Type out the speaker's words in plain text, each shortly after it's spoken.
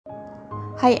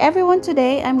Hi everyone,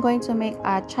 today I'm going to make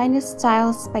a Chinese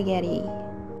style spaghetti.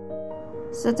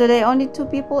 So today only 2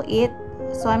 people eat,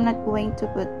 so I'm not going to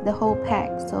put the whole pack.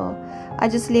 So I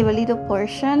just leave a little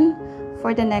portion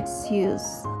for the next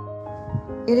use.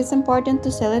 It is important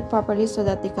to seal it properly so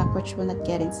that the cockroach will not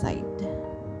get inside.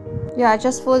 Yeah,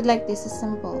 just fold like this, is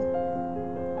simple.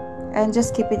 And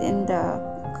just keep it in the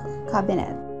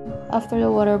cabinet. After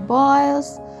the water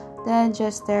boils, then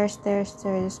just stir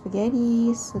the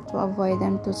spaghetti so to avoid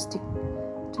them to stick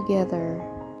together.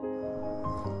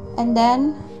 And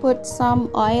then put some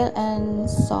oil and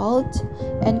salt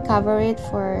and cover it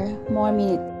for more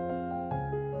minutes.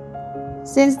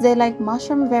 Since they like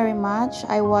mushroom very much,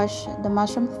 I wash the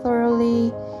mushroom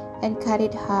thoroughly and cut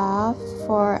it half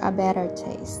for a better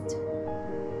taste.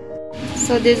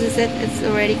 So this is it, it's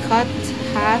already cut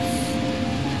half.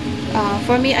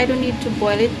 For me, I don't need to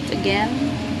boil it again,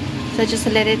 so just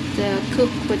let it cook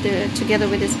with together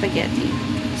with the spaghetti.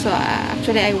 So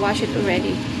actually I wash it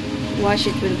already. Wash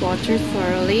it with water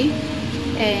thoroughly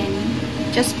and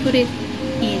just put it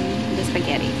in the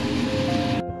spaghetti.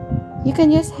 You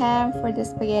can use ham for the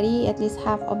spaghetti, at least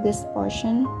half of this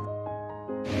portion.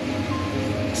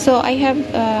 So I have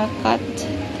cut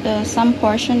some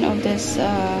portion of this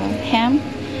ham.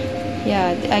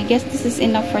 Yeah, I guess this is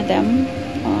enough for them.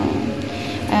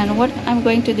 And what I'm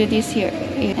going to do this here,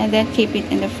 and then keep it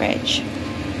in the fridge.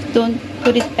 Don't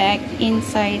put it back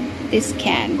inside this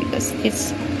can because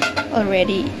it's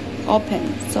already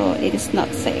open, so it is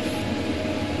not safe.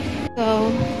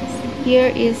 So here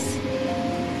is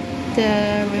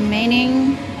the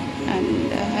remaining,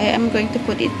 and I am going to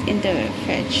put it in the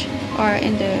fridge or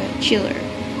in the chiller.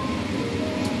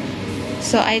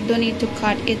 So I don't need to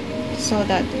cut it so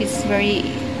that it's very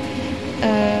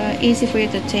easy for you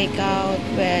to take out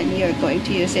when you're going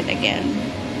to use it again.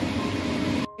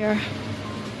 Here,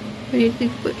 you can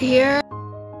put here.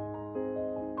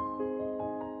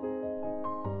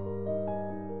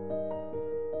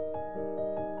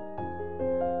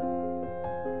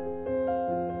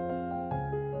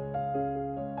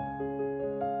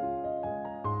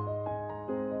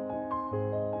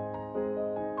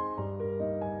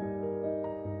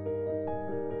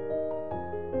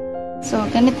 So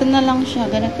ganito na lang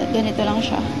siya, ganito lang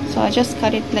siya. So I just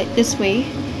cut it like this way,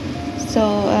 so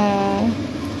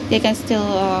they can still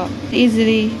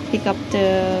easily pick up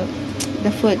the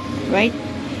food, right?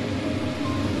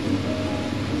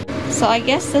 So I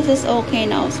guess this is okay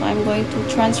now. So I'm going to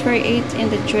transfer it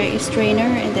in the strainer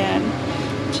and then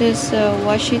just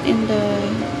wash it in the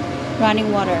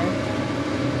running water.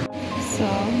 So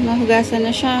nahugasan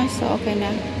na siya, so okay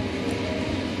na.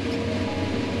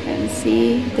 And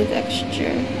see the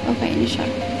texture. Okay na siya.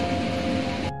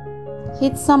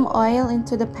 Heat some oil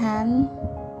into the pan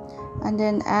and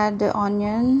then add the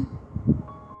onion.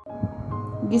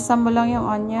 Gisa mo lang yung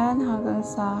onion hanggang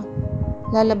sa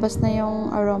lalabas na yung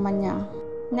aroma niya.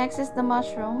 Next is the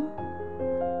mushroom.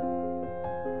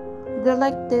 They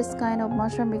like this kind of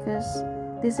mushroom because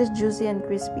this is juicy and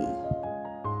crispy.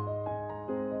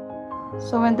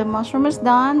 So when the mushroom is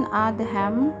done, add the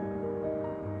ham.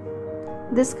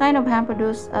 This kind of ham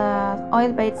produces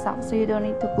oil by itself, so you don't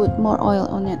need to put more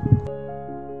oil on it.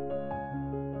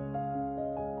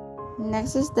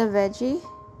 Next is the veggie.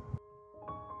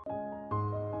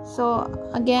 So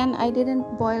again, I didn't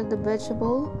boil the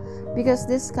vegetable because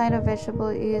this kind of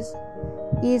vegetable is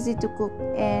easy to cook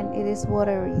and it is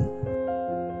watery.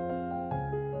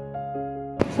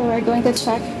 So we're going to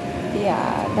check.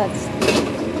 Yeah, that's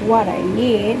what I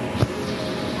need.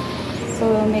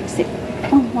 So we'll mix it.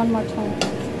 Oh, one more time.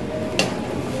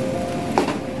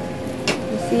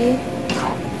 You see,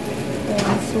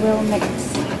 this will mix.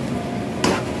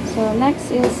 So next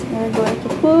is we're going to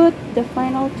put the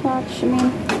final touch.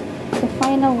 The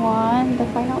final one, the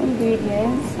final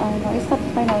ingredients. No, it's not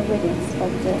the final ingredients,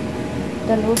 but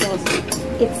the noodles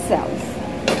itself.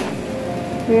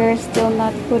 We're still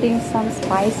not putting some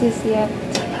spices yet.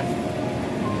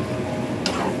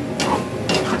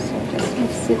 So just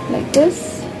mix it like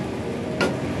this.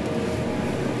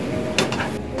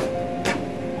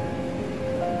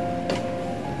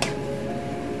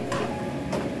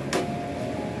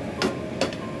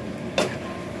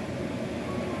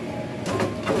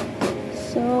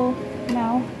 So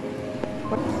now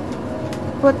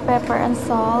put pepper and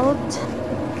salt.